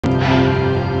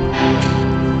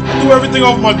do everything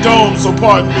off my dome, so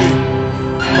pardon me.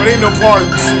 But ain't no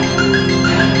pardons.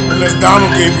 Unless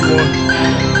Donald gave you one.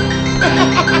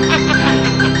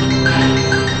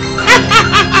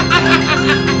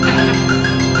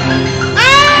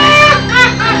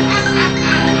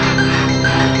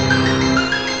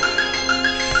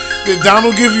 Did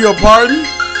Donald give you a pardon?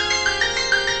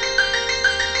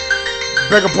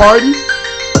 Beg a pardon?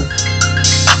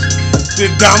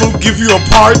 Did Donald give you a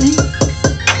pardon?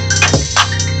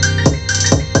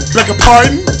 Beg a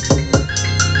pardon?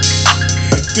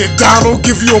 Did Donald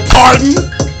give you a pardon?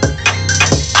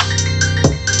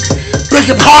 Beg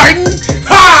your pardon?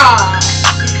 Ha!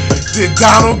 Did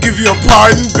Donald give you a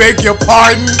pardon? Beg your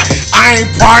pardon? I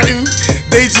ain't pardon.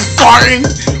 They just farting.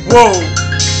 Whoa.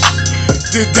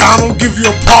 Did Donald give you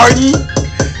a pardon?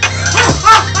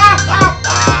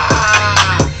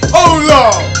 Hold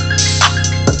up.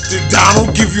 Did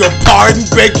Donald give you a pardon?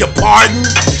 Beg your pardon?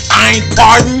 I ain't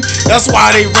pardon. That's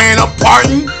why they ran up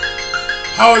pardon.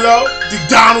 Hold up. Did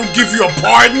Donald give you a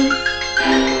pardon?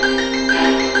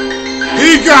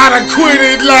 He got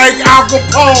acquitted like Al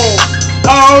Capone.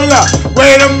 Hold up.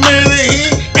 Wait a minute.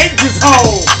 He ain't just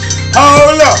home.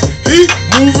 Hold up. He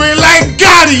moving like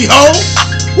Gotti, ho.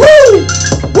 Woo!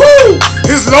 Woo!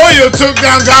 His lawyer took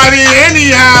down Gotti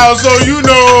anyhow, so you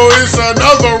know it's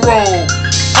another role.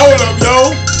 Hold up,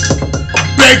 yo.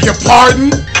 Beg your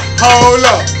pardon. Hold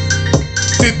up.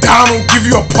 Did Donald give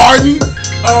you a pardon?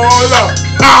 Hold up.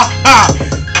 Ha ha.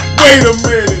 Wait a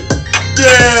minute.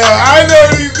 Yeah, I know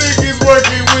these niggas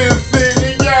working with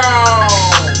City, yo.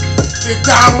 Did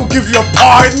Donald give you a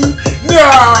pardon?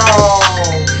 No.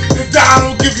 Did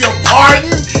Donald give you a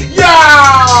pardon? Yo.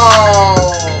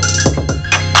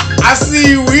 I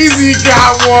see Weezy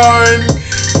got one,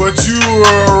 but you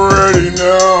already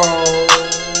know.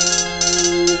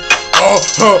 Oh,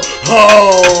 oh,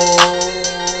 oh.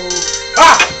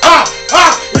 Ha, ha, ha,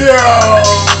 yo.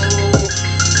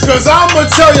 Cause I'ma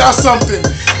tell y'all something.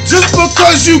 Just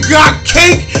because you got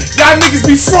cake, y'all niggas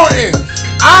be frontin'.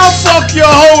 I'll fuck your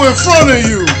hoe in front of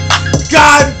you.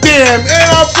 Goddamn, and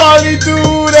I'll probably do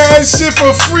that shit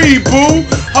for free, boo.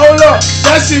 Hold up,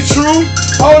 that shit true.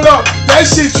 Hold up, that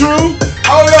shit true.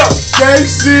 Hold up, that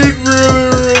shit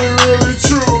really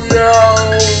true, yo.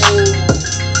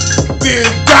 Did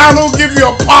Donald give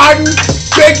you a pardon?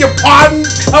 Beg your pardon?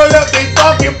 Hold up, they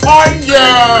fucking pardon, yo.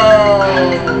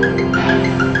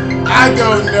 I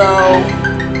don't know.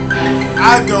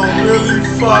 I don't really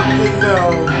fucking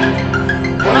know.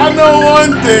 But I know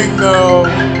one thing, though.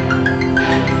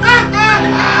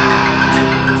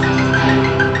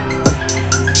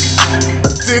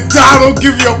 Did Donald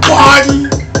give you a pardon?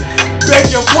 Beg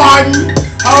your pardon?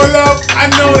 Hold up, I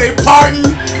know they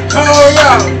pardon. Hold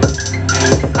up.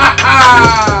 Ha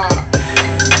ha.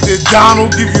 Did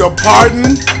Donald give you a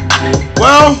pardon?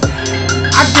 Well,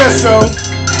 I guess so.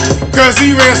 Cause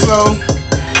he ran slow,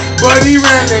 but he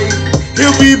ran late.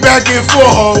 He'll be back in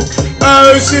 4-0.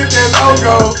 Oh shit, that's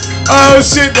oh-go. Oh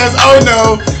shit, that's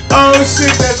oh-no. Oh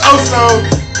shit, that's oh-so.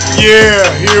 Yeah,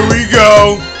 here we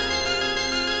go.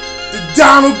 Did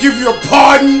Donald give you a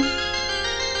pardon?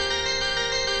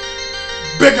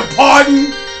 Beg a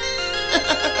pardon?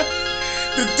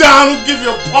 Did Donald give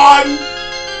you a pardon?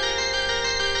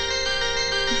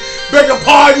 Beg a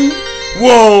pardon?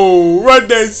 Whoa, run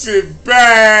that shit back.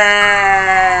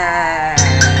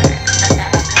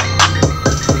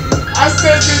 I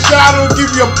said, did Donald give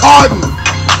you a pardon?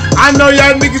 I know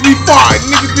y'all niggas be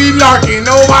farting, niggas be larking.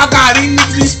 Oh my god, these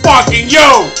niggas be sparking.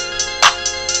 Yo!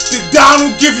 Did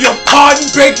Donald give you a pardon?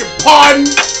 Beg your pardon?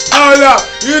 Hold up,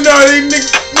 you know these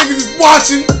niggas is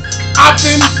watching.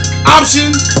 Opting,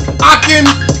 option, locking,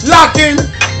 locking.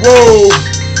 Whoa!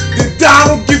 Did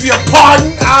Donald give you a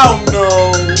pardon? I don't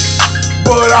know.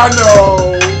 But I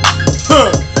know.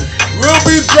 Huh. We'll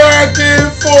be back in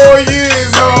 4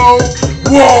 years, ho.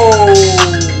 Whoa.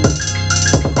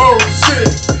 Oh shit.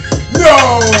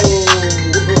 No.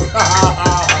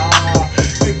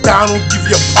 Did Donald give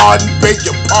you a pardon? Beg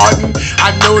your pardon?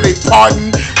 I know they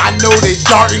pardon. I know they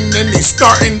darting and they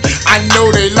starting. I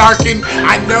know they larking.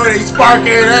 I know they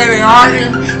sparking and they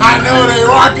arcing. I know they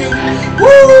rocking.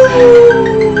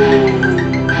 Woo!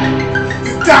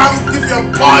 Did Donald give you a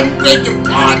pardon? Beg your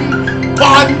pardon?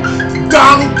 Pardon? Did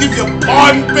Donald give you a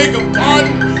pardon? Beg your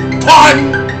pardon?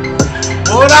 Pardon?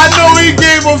 But I know he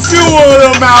gave a few of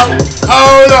them out.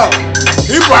 Hold up.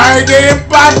 He probably gave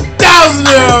 5,000 of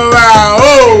them out.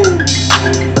 Oh!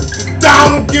 Did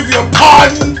Donald give you a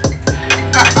pardon?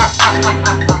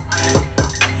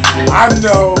 I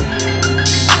know.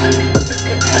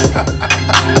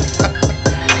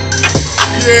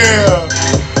 Yeah.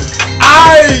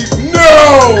 I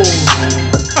know.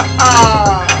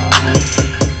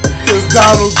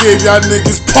 gave y'all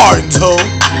niggas pardons,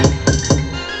 ho.